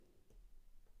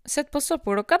sett på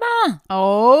stoppeklokka da.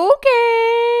 Ok.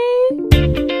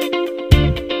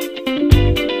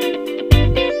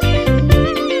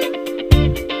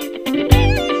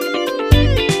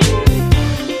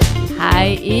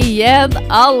 Hei igjen,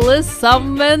 alle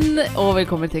sammen, og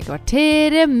velkommen til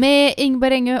Kvarteret med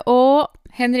Ingeborg Engø og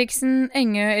Henriksen,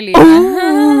 Engø,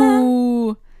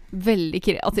 Eline. Veldig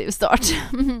kreativ start.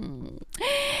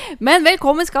 Men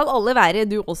velkommen skal alle være,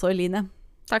 du også, Eline.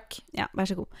 Takk. Ja, vær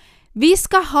så god. Vi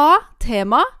skal ha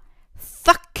tema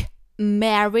Fuck,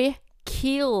 Marry,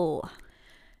 Kill.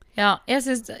 Ja, jeg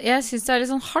synes det er litt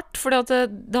sånn hardt, fordi at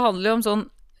det handler jo om sånn,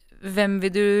 hvem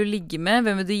vil du ligge med,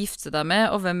 hvem vil du gifte deg med,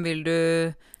 og hvem vil du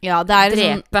Ja, det er et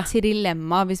drepe. sånn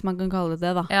trilemma, hvis man kan kalle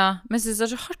det da. Ja, men jeg synes det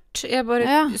er så hardt. Jeg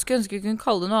bare skulle ønske jeg kunne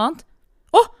kalle det noe annet.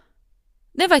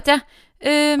 Det vet jeg.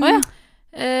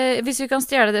 Hvis vi kan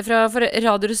stjele det fra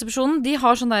Radioresepsjonen, de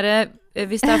har sånn der,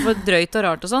 hvis det er for drøyt og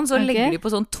rart og sånn, så legger de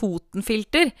på sånn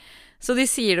Toten-filter. Så de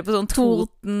sier det på sånn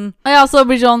Toten. Ja, så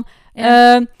blir det sånn,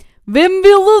 hvem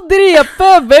vil du drepe?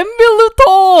 Hvem vil du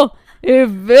ta?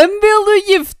 Hvem vil du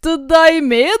gifte deg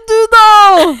med, du da?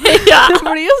 Ja. Det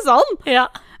blir jo sånn. Ja.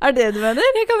 Er det du mener?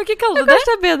 Jeg kan ikke kalle det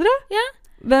Kanskje det er bedre? Ja.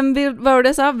 Hva var det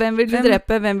jeg sa? Hvem vil du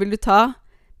drepe? Hvem vil du ta?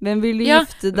 Hvem vil du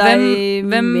gifte deg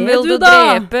hvem med, vil du du da?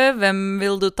 Drepe? Hvem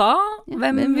vil du ta?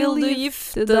 Hvem vil du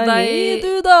gifte deg med,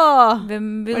 du da?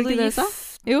 Hvem vil Var det du ikke det jeg sa?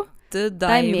 Jo. gifte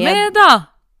deg med, da?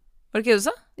 Var det ikke det du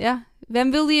sa? Ja.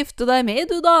 Hvem vil du gifte deg med,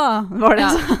 du da? Var det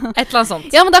jeg sa? Et eller annet sånt.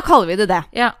 Ja, men da kaller vi det det.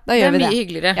 Ja, Da gjør vi det er det. mye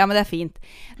hyggeligere. Ja, men det er fint.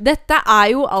 Dette er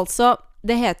jo altså,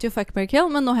 det heter jo Fuck, Marry, Kill,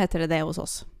 men nå heter det det hos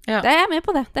oss. Ja. Det er jeg med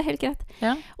på det, det er helt greit.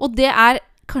 Ja. Og det er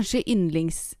kanskje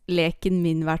yndlingsleken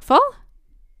min i hvert fall.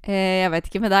 Jeg vet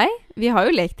ikke med deg. Vi har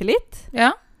jo lekt det litt.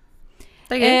 Ja.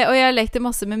 Det er gøy. Og jeg har lekt det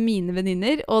masse med mine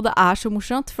venninner, og det er så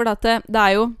morsomt, for det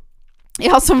er jo,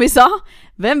 ja, som vi sa,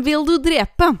 hvem vil du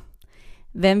drepe?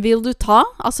 Hvem vil du ta,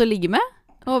 altså ligge med?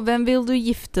 Og hvem vil du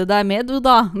gifte deg med, du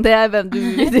da? Det er hvem du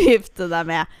vil gifte deg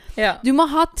med. Ja. Du må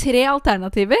ha 3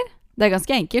 alternativer. Det er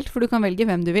ganske enkelt, for du kan velge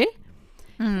hvem du vil.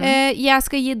 Jeg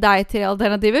skal gi deg 3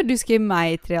 alternativer, du skal gi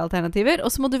meg 3 alternativer,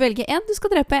 og så må du velge en du skal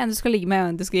drepe, en du skal ligge med,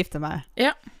 og en du skal gifte med.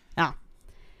 Ja.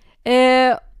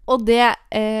 Og det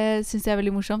synes jeg er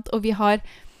veldig morsomt. Og vi har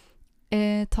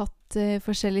tatt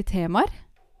forskjellige temaer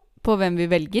på hvem vi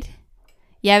velger.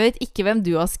 Jeg vet ikke hvem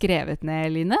du har skrevet ned,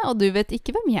 Line, og du vet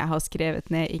ikke hvem jeg har skrevet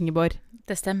ned, Ingeborg.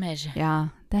 Det stemmer. Ja,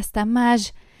 det stemmer.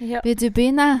 Ja. Vil du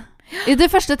begynne? Det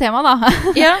første temaet da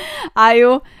Ja. er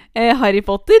jo Harry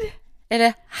Potter.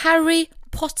 Eller Harry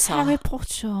Potter. Harry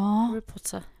Potter. Harry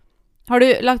Potter. Har du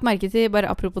lagt merke til, bare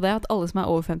apropos det, at alle som er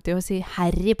over 50 år sier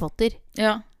Harry Potter?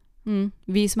 Ja.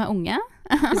 Vi som er unge,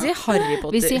 Vi sier Harry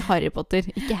Potter. vi sier Harry Potter,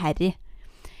 ikke Harry.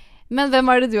 Men hvem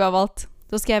er det du har valgt?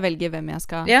 Så skal jeg velge hvem jeg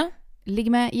skal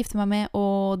ligge med, gifte meg med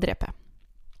og drepe.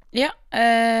 Ja,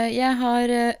 jeg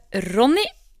har Ronny.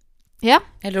 Ja.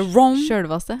 Eller Ron.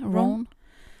 Sjølvaste. Ron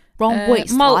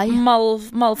Weasley.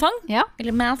 Malfang. Ja.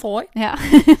 Eller Malfoy. Ja,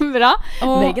 bra.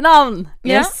 Og, Begge navn.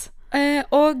 Ja. Yes.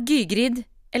 Og Gygrid.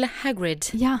 Eller Hagrid.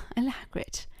 Ja, eller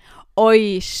Hagrid.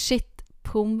 Oi, shit.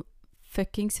 Pom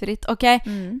fuckings fritt. Ok,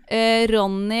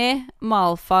 Ronny,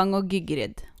 Malfang og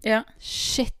Gygrid. Ja.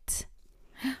 Shit.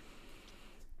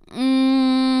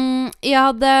 Jeg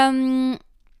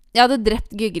hadde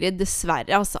drept Gygrid,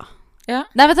 dessverre, altså. Ja.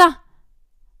 Nei, vet du.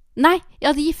 Nei, jeg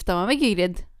hadde gifta meg med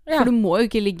Gygrid. Ja. For du må jo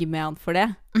ikke ligge med han for det.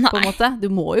 Nei. På en måte. Du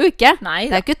må jo ikke. Nei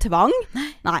Det er ikke tvang.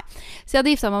 Nei. Så jeg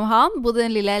hadde gifta meg med han. Bodde i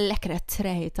den lille lekre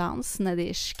trehytta hans nede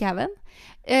i skauen.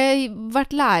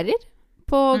 Vært lærer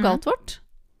på Galtvort.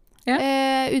 Ja.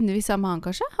 Undervisa med han,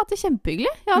 kanskje. Hatt det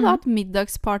kjempehyggelig. Jeg hadde hatt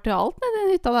middagsparty og alt nede i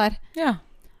den hytta der. Ja.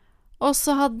 Og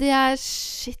så hadde jeg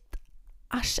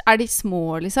æsj, er de små,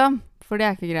 liksom? For det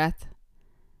er ikke greit.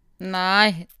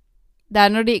 Nei. Det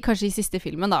er når de, kanskje i siste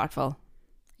filmen da, i hvert fall.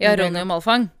 Ja, Ronny og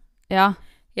Malfang. Ja.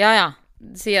 Ja.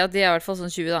 Sier at de er i hvert fall sånn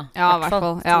 20 da. Ja, i hvert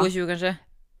fall, ja. 22 kanskje.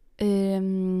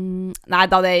 Nei,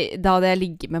 da hadde jeg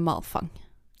ligget med Malfang.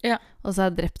 Ja. Og så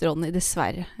hadde jeg drept Ronny,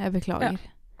 dessverre. Jeg beklager.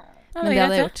 Ja, Men det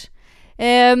hadde jeg gjort.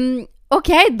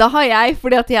 Ok, da har jeg,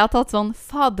 fordi at jeg har tatt sånn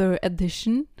Father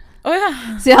Edition. Ja.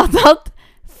 Så jeg har tatt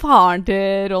faren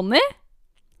til Ronny.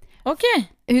 Ok.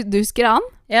 Du husker han?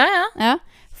 Ja.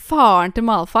 Faren til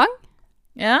Malfang.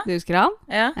 Ja. Du husker han?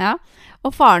 Ja.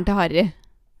 Og faren til Harry.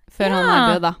 Før han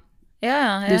er død, da. Ja.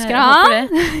 Du husker han?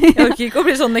 Jeg orker ikke å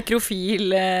bli sånn nekrofil.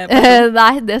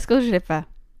 Nei, det skal du slippe.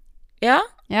 Ja?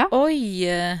 Oi.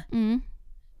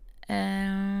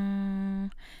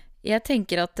 Jeg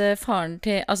tenker at faren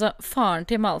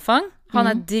til Malfang,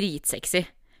 han er dritsexy.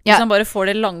 Hvis han bare får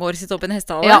det lange håret sitt opp i en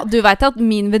hestehale. Ja, du vet at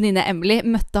min venninne Emily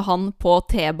møtte han på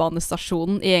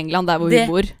T-banestasjonen i England, der hvor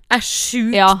hun bor. Det er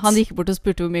sjukt. Ja, han gikk bort og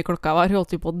spurte hvor mye klokka var. Hun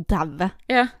holdt jo på å daue.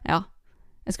 Ja.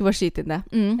 Jeg skal bare skyte inn det.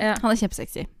 Ja. Han er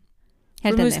kjempesexy.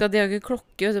 Helt enig. Husk at de har ikke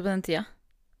klokke på den tida.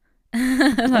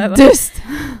 Dust!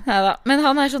 Neida. Men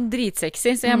han er sånn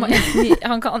dritsexy, så jeg må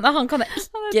han kan jeg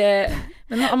ikke.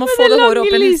 Men han må få det håret opp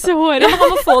i en hestehale. Ja, han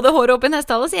må få det håret opp i en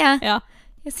hestehale, sier jeg. Ja.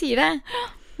 Jeg sier det.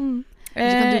 Så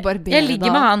kan du bare be jeg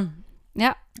ligger med han.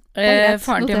 Ja.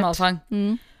 Faren til Malfang.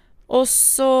 Og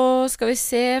så skal vi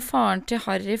se faren til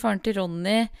Harry, faren til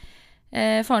Ronny.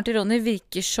 Faren til Ronny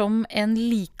virker som en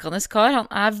likende kar. Han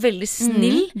er veldig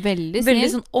snill. Veldig snill. Veldig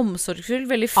sånn omsorgsfull.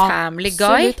 Veldig family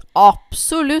guy.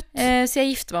 Absolutt. Så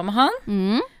jeg gifter meg med han.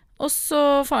 Og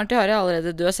så faren til Harry er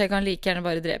allerede død, så jeg kan like gjerne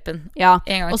bare drepe han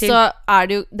en gang til. Og så er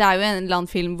det jo en eller annen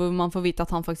film hvor man får vite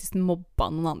at han faktisk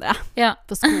mobba noen andre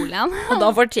på skolen. Og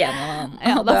da fortjener han.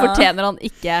 Ja, da fortjener han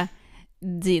ikke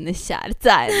dine kjære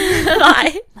tegn.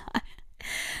 Nei.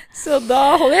 Så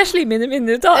da holder jeg slimene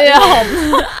mine ut av han.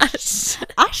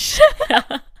 Æsj. Ja.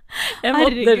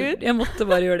 Jeg måtte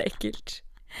bare gjøre det ekkelt.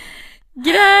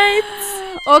 Greit.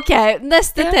 Ok,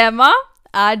 neste tema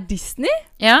er Disney.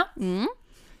 Ja.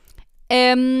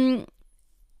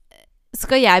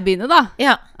 Skal jeg begynne da?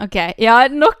 Ja. Ok, jeg har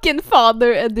nok en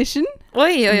father edition.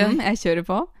 Oi. Jeg kjører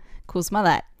på. Kos meg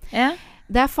der. Ja.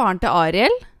 Det er faren til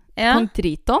Ariel, kong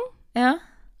Triton. Ja.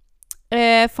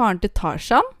 Faren til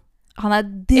Tarzan. Han er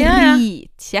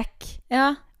dritkjekk.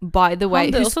 Ja. By the way,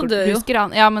 husker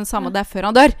han? Ja, men samme det er før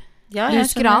han dør. Ja,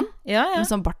 husker han? Ja. Med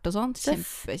sånn bart og sånn.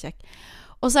 Kjempekjekk.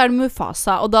 Og så er det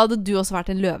Mufasa, og da hadde du også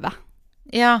vært en løve.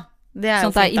 Ja, det er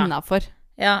sånn at det er innenfor.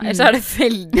 Ja, ellers er det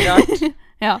veldig rart.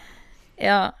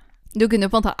 Ja. Du kunne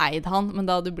jo på en måte eid han, men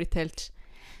da hadde du blitt helt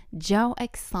Joe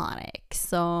Exotic,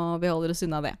 så vi holder oss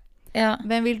unna det. Ja.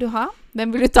 Hvem vil du ha?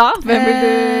 Hvem vil du ta? Hvem vil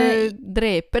du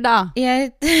drepe da?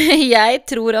 Jeg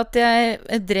tror at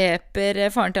jeg dreper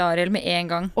faren til Ariel med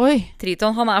en gang. Oi.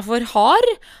 Triton, han er for hard.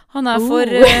 Han er for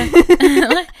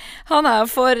han er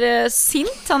for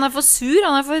sint. Han er for sur.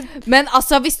 Han er for Men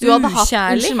altså, hvis du hadde hatt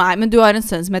ukjærlig. Unnskyld meg, men du har en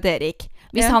sønn som heter Erik.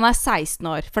 Hvis han er 16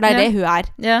 år, for det er det hun er,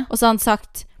 og så har han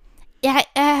sagt jeg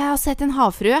har sett en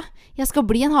havfrue. Jeg skal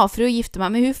bli en havfrue og gifte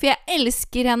meg med hun, for jeg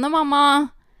elsker henne,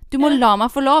 mamma. Du må la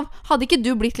meg få lov. Hadde ikke du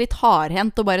blitt litt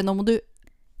hardhendt og bare nå må du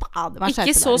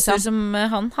ikke så sur som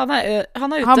han. Han er ute.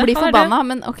 Han blir forbanna,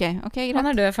 men ok, greit. Han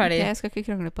er død, ferdig. Okay, jeg skal ikke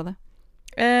krangle på det.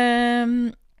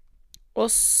 Og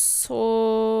så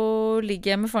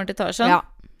ligger jeg med faren til Tarzan. Ja.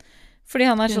 Fordi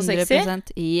han er så sexy.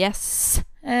 100%. Yes.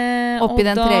 Oppi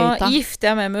den trehytta. Og da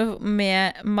gifter jeg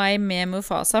meg med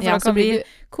Mufasa, for da kan vi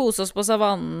kose oss på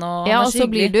savannen. Og og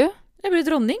så blir du? Jeg blir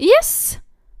dronning. Yes.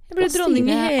 Jeg blir dronning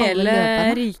i hele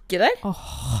riket der.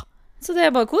 Så det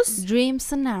er bare kos. Dream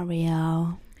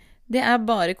scenario. Det er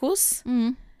bare kos.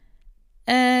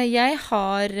 Jeg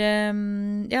har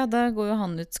ja, da går jo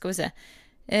han ut, skal vi se.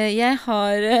 Jeg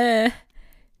har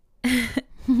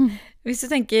hvis du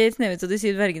tenker Snehvit og de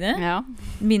 7 dvergene,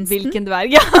 Minsten. Hvilken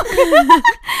dverg?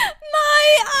 Nei,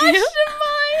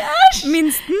 æsj.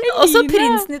 Minsten. Og så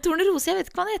prinsen i Tornerose. Jeg vet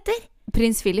ikke hva han heter.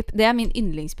 Prins Philip. Det er min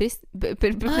yndlingsprins.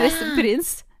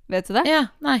 Prins. Vet du det? Ja,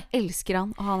 nei. Elsker han,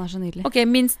 og han er så nydelig. Ok,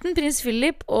 Minsten, prins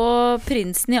Philip og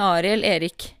prinsen i Ariel,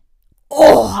 Erik.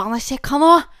 Han er kjekk, han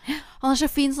også. Han har så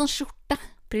fin sånn skjorte.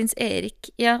 Prins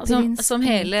Erik, ja. Som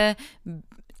hele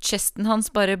chesten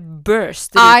hans bare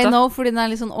burster ut av. I know, fordi den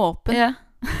er litt sånn åpen. Ja.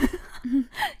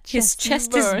 His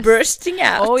chest is bursting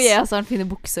out. Oh yeah, så har han fine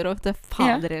bukser og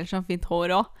fader, eller sånn fint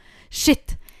hår også.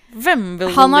 Shit.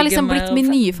 Han har liksom blitt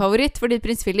min nye favoritt, fordi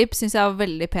prins Philip synes jeg var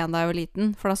veldig pen da jeg var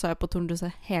liten, for da så jeg på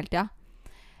Tornerose hele tida.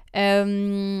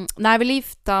 Nei, jeg ville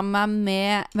gifta meg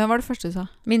med hvem var det første du sa?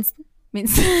 Minsten.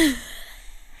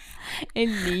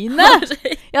 Eline.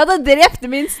 Ja, da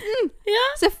drepte Minsten. Ja.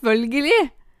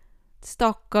 Selvfølgelig.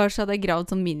 Stakkars, hadde jeg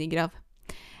gravd sånn minigrav.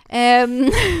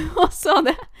 Og så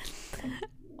hadde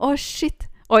jeg shit.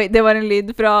 Oi, det var en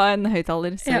lyd fra en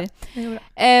høyttaler. Sorry.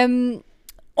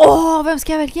 Hvem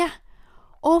skal jeg velge?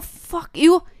 Fuck.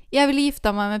 Jo, jeg ville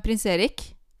gifta meg med prins Erik.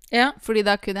 Ja. Fordi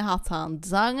da kunne jeg hatt han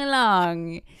Zangelang.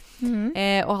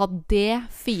 Og hatt det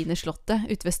fine slottet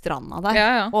ute ved stranda der.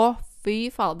 Ja. Fy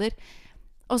fader.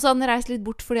 Og så hadde han reist litt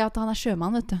bort fordi at han er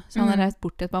sjømann, vet du. Så han har reist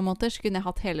bort et par måneder, så kunne jeg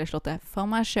hatt hele slottet for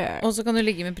meg selv. Og så kan du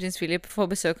ligge med prins Philip og få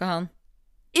besøk av han.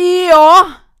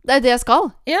 Ja! Det er det jeg skal.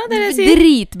 Ja, det er det jeg sier.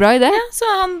 Dritbra idé. Ja, så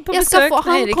er han på besøk når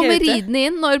han Erik kommer er ute. ridende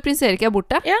inn når prins Erik er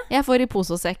borte. Ja. Jeg får i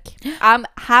pose og sekk. I'm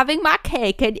having my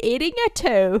cake and eating it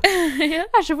too. Jeg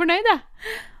er så fornøyd, jeg.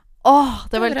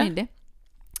 Det var helt nydelig.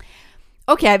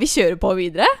 Ok, vi kjører på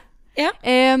videre. Ja.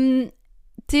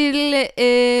 til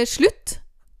slutt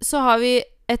så har vi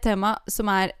et tema som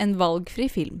en valgfri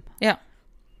film. Ja.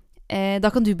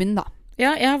 Da kan du begynne, da.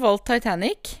 Ja, jeg har valgt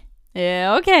Titanic.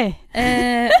 Ok.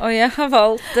 Og jeg har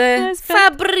valgt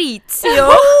Fabrizio.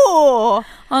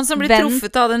 Han som blir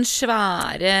truffet av den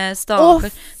svære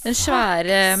staken. Den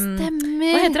svære stemmer.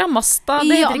 Hva heter det? Masta?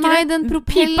 Det heter ikke det. Den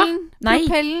propellen. Nei,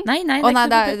 Nei,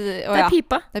 det er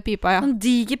pipa. Det er pipa, ja. En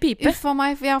diger pipe. Uffa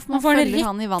meg, man Han får det følger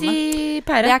han i vannet. i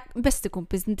pæra. Det er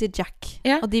bestekompisen til Jack,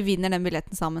 og de vinner den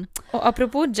billetten sammen. Og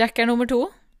apropos, Jack nummer 2.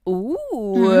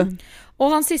 Og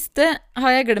han siste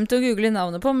har jeg glemt å google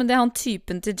navnet på, men det er han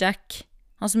typen til Jack.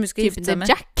 Han som husker å gifte seg med.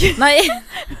 Typen til Jack? Nei.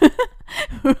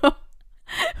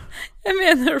 Jeg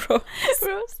mener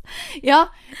Rose. Ja,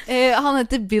 han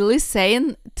heter Billy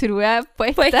Zane, tror jeg, på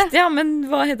ekte. På ekte, ja, men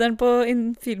hva heter han på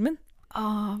filmen?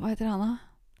 Hva heter han da?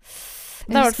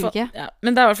 Jeg husker ikke. Ja,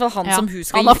 men det er i hvert fall han som hun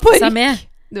skal gifte seg med.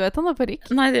 Du vet han har parykk?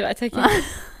 Nei, det vet jeg ikke.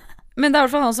 Men det er i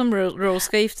hvert fall han som Rose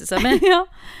skal gifte seg med.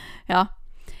 Ja.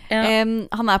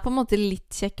 Han på en måte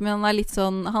litt kjekk, men han litt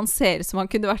sånn, han ser ut som han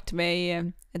kunne vært med i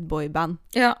et boyband.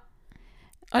 Ja.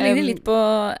 Han ligner litt på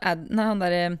han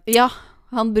der... Ja,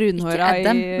 han brunhåra ikke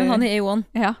Adam, men han i A1.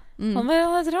 Ja. Han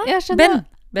heter han? Jeg skjønner.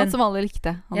 Ben. Han som alle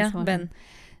likte. Ben.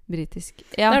 Britisk.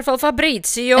 Ja. Det er i hvert fall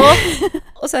Fabrizio.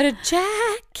 Og så det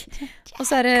Jack. Og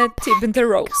så det typen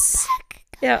til Rose.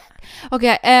 Ja. Ok,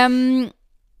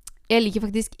 jeg liker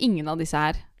faktisk ingen av disse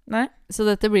her. Nei. Så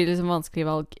dette blir liksom vanskelig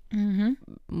valg.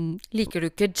 Liker du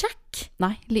ikke Jack?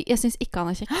 Nei, jeg synes ikke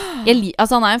han kjekk.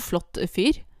 Altså, han en flott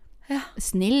fyr. Ja.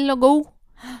 Snill og god.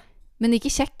 Men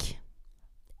ikke kjekk.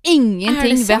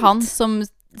 Ingenting ved han som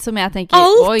jeg tenker,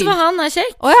 alt ved han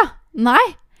kjekk. Åja, nei.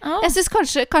 Jeg synes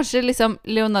kanskje liksom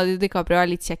Leonardo DiCaprio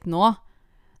litt kjekk nå,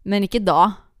 men ikke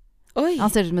da. Oi.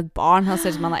 Han ser ut som et barn. Han ser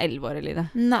ut som han 11 år eller det.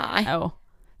 Nei. Jo.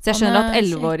 Så jeg skjønner at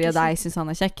 11-årige deg synes han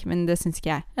kjekk, men det synes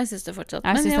ikke jeg. Jeg synes det fortsatt.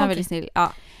 Jeg synes han veldig snill. Ja.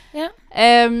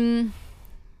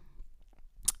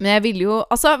 Men jeg ville jo,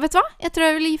 altså, vet du hva? Jeg tror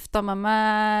jeg ville gifta meg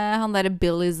med han der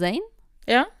Billy Zane.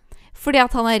 Ja. Fordi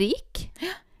at han rik.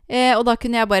 Ja. Og da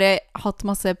kunne jeg bare hatt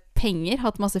masse penger,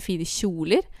 hatt masse fine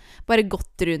kjoler, bare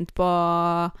gått rundt på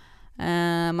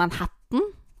Manhattan,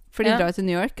 for de drar jo til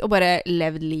New York, og bare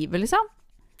levd livet, liksom.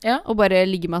 Ja. Og bare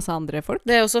ligge med masse andre folk.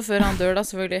 Det også før han dør da,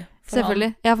 selvfølgelig. Selvfølgelig.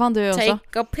 Ja, for han dør jo også.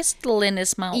 Take a pistol in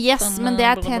his mouth. Yes, men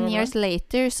det 10 years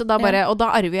later, så da bare, og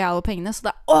da arver jeg alle pengene, så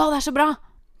det er så bra.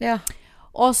 Ja.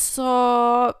 Og så,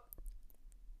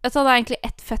 jeg tar det egentlig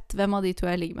ett fett hvem av de to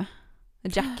jeg ligger med.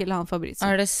 Jack eller han Fabrizio.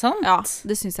 Er det sant? Ja,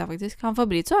 det synes jeg faktisk. Han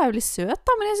Fabrizio jo veldig søt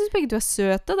da, men jeg synes begge to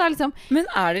søte. Det liksom, men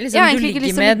det liksom, du ligger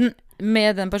liksom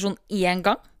med den personen en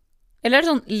gang? Eller det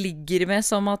sånn, ligger med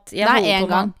som at jeg holder på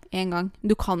med en gang.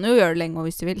 Du kan jo gjøre det lenge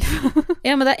hvis du vil.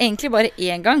 Ja, men det egentlig bare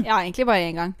en gang. Ja, egentlig bare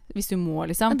en gang, hvis du må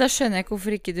liksom. Men da skjønner jeg ikke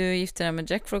hvorfor ikke du gifter deg med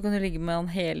Jack, for da kan du ligge med han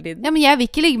hele tiden. Ja, men jeg vil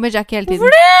ikke ligge med Jack hele tiden.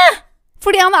 Hvorfor det?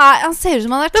 Fordi han ser ut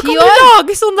som han 10 år. Da kan du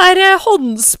lage sånn der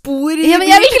håndspor. Ja, men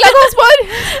jeg vil ikke lage håndspor.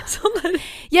 Sånn der.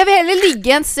 Jeg vil heller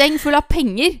ligge i en seng full av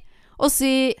penger og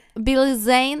si, Billy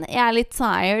Zane, jeg litt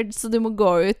tired, så du må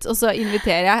gå ut, og så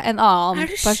inviterer jeg en annen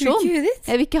person. Er du syk i huet ditt?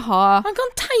 Jeg vil ikke ha... Han kan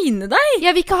tegne deg.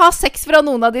 Jeg vil ikke ha sex fra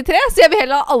noen av de tre, så jeg vil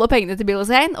heller ha alle pengene til Billy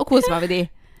Zane og kose meg med de.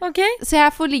 Ok. Så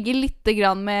jeg får ligge litt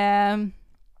grann med...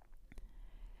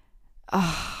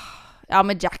 ja,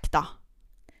 med Jack da.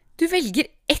 Du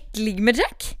velger ett ligg med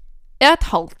Jack? Ja,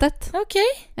 et halvt et. Ok.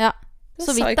 Ja,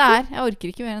 så vidt det er. Jeg orker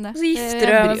ikke mer enn det. Så gifter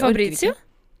du deg med Fabrizio?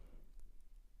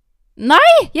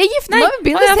 Nei, jeg gifter meg med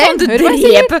Billy Zane. Du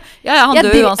dreper. Ja, han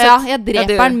dør uansett. Ja, jeg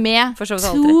dreper han med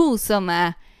 2 sånne,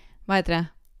 hva heter det?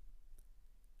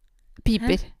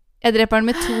 Piper. Jeg dreper han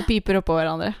med 2 piper oppå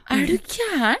hverandre. Er du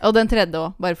gæren? Og den tredje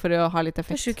også, bare for å ha litt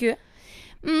effekt. Rekker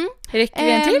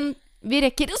vi en til? Vi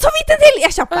rekker så vidt en til!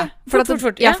 Jeg kjapper.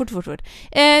 Fort. Ja, fort.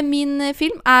 Min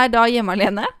film da Hjemme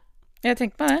alene. Jeg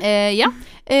tenkte på det. Ja.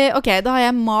 Ok, da har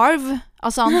jeg Marv,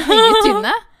 altså han høye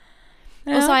tynne.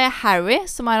 Og så har jeg Harry,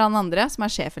 som han andre, som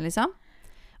sjefen liksom.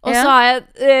 Og så har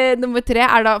jeg nummer 3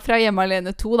 da fra Hjemme alene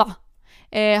 2 da.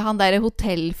 Han der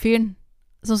hotellfyren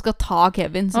som skal ta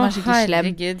Kevin, som skikkelig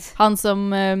slem. Han som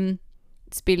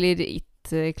spiller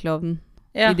It-klovnen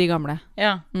i de gamle.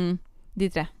 Ja.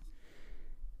 De 3.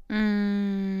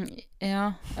 Ja.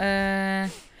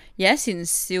 Jeg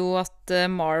synes jo at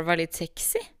Marv litt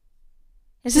sexy.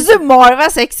 Synes du Marv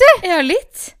sexy? Ja,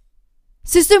 litt.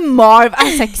 Synes du Marv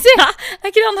sexy? Ja,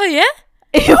 ikke det han høye?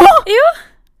 Jo.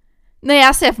 Når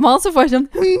jeg ser på meg han, så får jeg sånn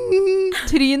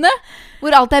tryne,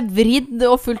 hvor alt vridd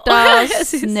og fullt av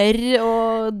snørr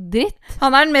og dritt.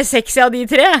 Han den mest sexy av de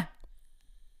 3.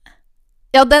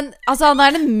 Ja, altså han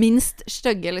den minst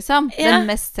stygge liksom. Den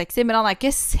mest sexy, men han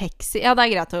ikke sexy. Ja, det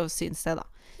greit å synes det da.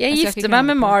 Jeg gifter meg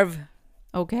med Marv.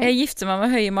 Ok. Jeg gifter meg med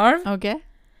høye Marv. Ok.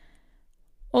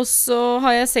 Og så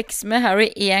har jeg sex med Harry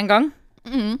 1 gang.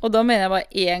 Og da mener jeg bare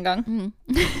 1 gang.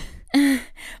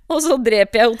 Og så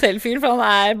dreper jeg hotellfyren, for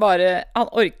han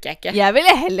orker jeg ikke. Jeg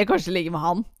ville heller kanskje ligge med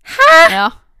han. Hæ? Ja.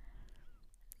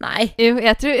 Nei. Jo,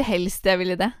 jeg tror helst jeg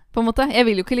ville det, på en måte. Jeg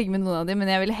vil jo ikke ligge med noen av dem, men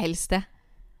jeg ville helst det.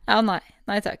 Ja, nei.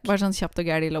 Nei takk. Bare sånn kjapt og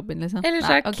gærlig i lobbyen, liksom. Eller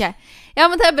takk. Nei, ok. Ja,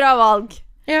 men det er bra valg.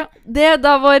 Ja.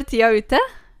 Da var tida ute.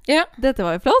 Ja. Dette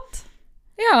var jo flott.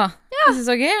 Ja. Jeg synes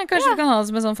det var gøy. Kanskje vi kan ha det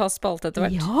som en sånn fast spalte etter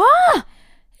hvert.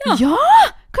 Ja!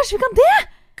 Kanskje vi kan det?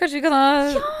 Kanskje vi kan ha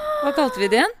Hva kalte vi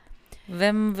det igjen?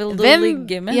 Hvem vil du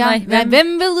ligge med? Ja, nei,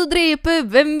 hvem vil du drepe?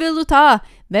 Hvem vil du ta?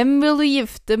 Hvem vil du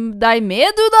gifte deg med,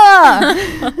 du da?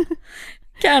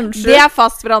 Kanskje. Det er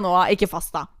fast fra nå av. Ikke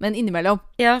fast da, men innimellom.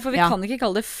 Ja, for vi kan ikke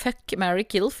kalle det fuck, marry,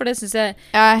 kill. For det synes jeg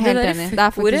Jeg er helt enig. Det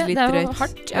er faktisk litt drøyt. Det er jo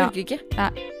hardt. Jeg orker ikke. Ja.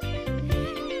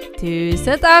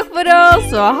 Tusen takk for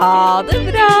oss, og ha det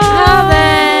bra! Ha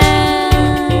det!